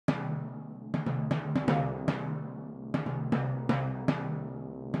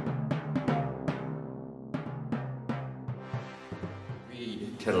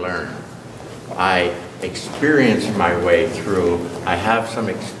to learn. I experience my way through. I have some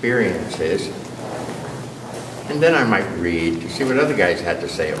experiences, and then I might read to see what other guys had to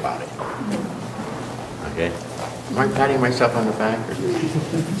say about it. Okay? Am I patting myself on the back?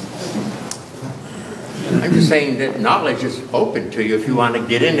 I'm just saying that knowledge is open to you if you want to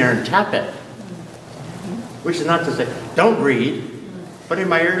get in there and tap it. Which is not to say, don't read. But in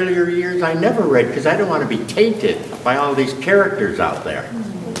my earlier years, I never read because I don't want to be tainted by all these characters out there.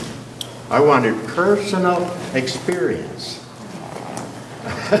 I wanted personal experience.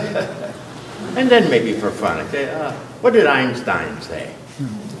 And then maybe for fun, I say, what did Einstein say?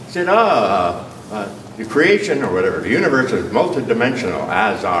 He said, the creation or whatever, the universe is multidimensional,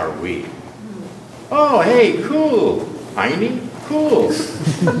 as are we. Oh, hey, cool, Heine, cool.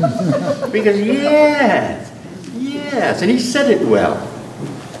 Because yes, and he said it well.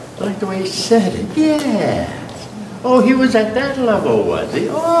 I like the way he said it, yes. Oh, he was at that level, was he?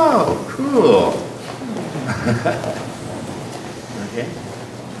 Oh, cool. Okay.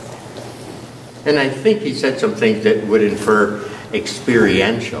 And I think he said some things that would infer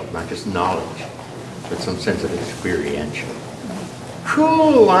experiential, not just knowledge, but some sense of experiential.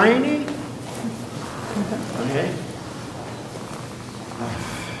 Cool, Heine. Okay.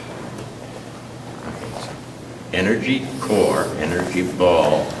 Energy core, energy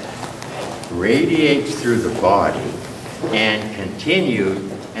ball, radiates through the body and continues,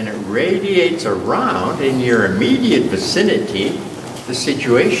 and it radiates around in your immediate vicinity the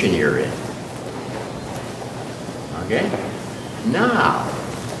situation you're in. Okay? Now,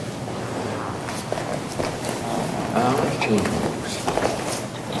 let's change moves.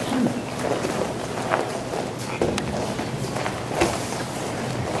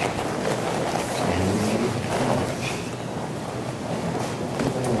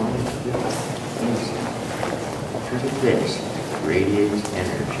 This radiates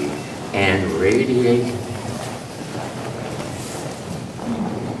energy and radiates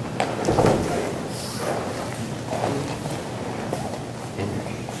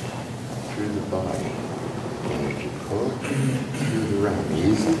energy through the body. Energy core through the realm.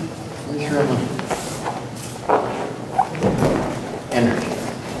 Easy. Where's realm? Energy.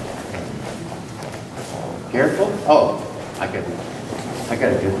 Careful. Oh, I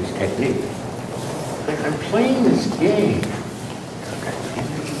gotta do this technique. I'm playing this game.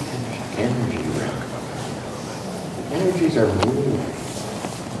 Energy realm. Energies are moving.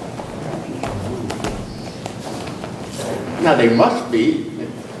 Now they must be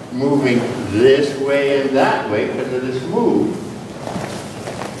moving this way and that way because of this move.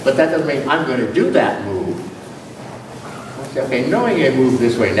 But that doesn't mean I'm going to do that move. I say, okay, knowing I move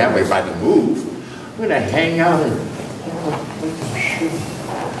this way and that way by the move, I'm going to hang out and shoot.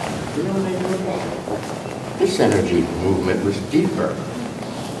 You know what I do? This energy movement was deeper.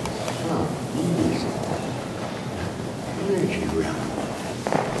 Oh, easy. Energy realm.